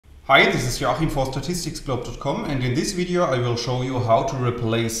Hi, this is Joachim for statisticsglobe.com, and in this video I will show you how to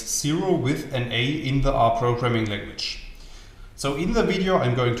replace 0 with an A in the R programming language. So in the video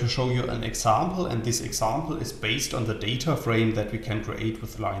I'm going to show you an example, and this example is based on the data frame that we can create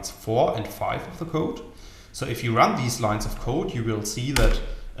with lines 4 and 5 of the code. So if you run these lines of code, you will see that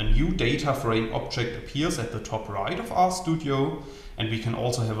a new data frame object appears at the top right of RStudio, and we can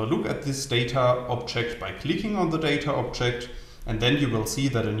also have a look at this data object by clicking on the data object. And then you will see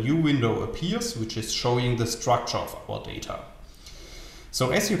that a new window appears, which is showing the structure of our data.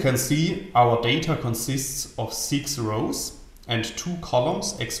 So as you can see, our data consists of 6 rows and 2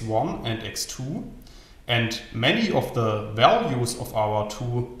 columns, x1 and x2. And many of the values of our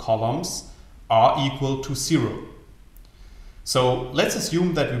 2 columns are equal to 0. So let's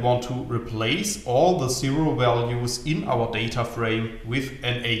assume that we want to replace all the 0 values in our data frame with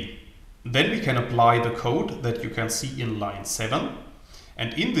an A. Then we can apply the code that you can see in line 7.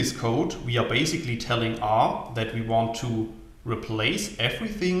 And in this code, we are basically telling R that we want to replace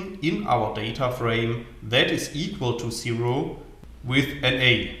everything in our data frame that is equal to 0 with an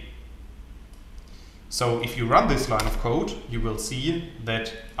A. So if you run this line of code, you will see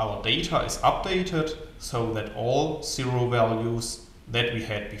that our data is updated so that all 0 values that we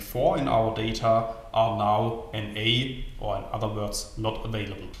had before in our data are now an A, or in other words, not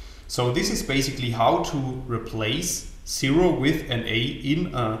available. So this is basically how to replace 0 with an A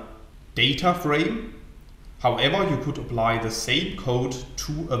in a data frame. However, you could apply the same code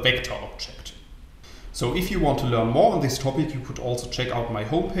to a vector object. So if you want to learn more on this topic, you could also check out my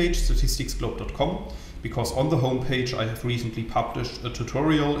homepage, statisticsglobe.com, because on the homepage I have recently published a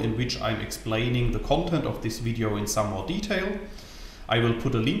tutorial in which I'm explaining the content of this video in some more detail. I will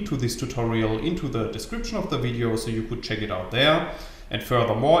put a link to this tutorial into the description of the video, so you could check it out there. And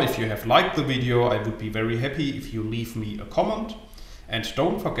furthermore, if you have liked the video, I would be very happy if you leave me a comment. And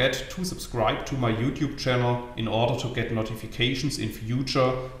don't forget to subscribe to my YouTube channel in order to get notifications in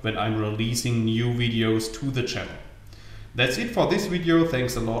future when I'm releasing new videos to the channel. That's it for this video.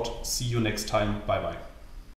 Thanks a lot. See you next time. Bye bye.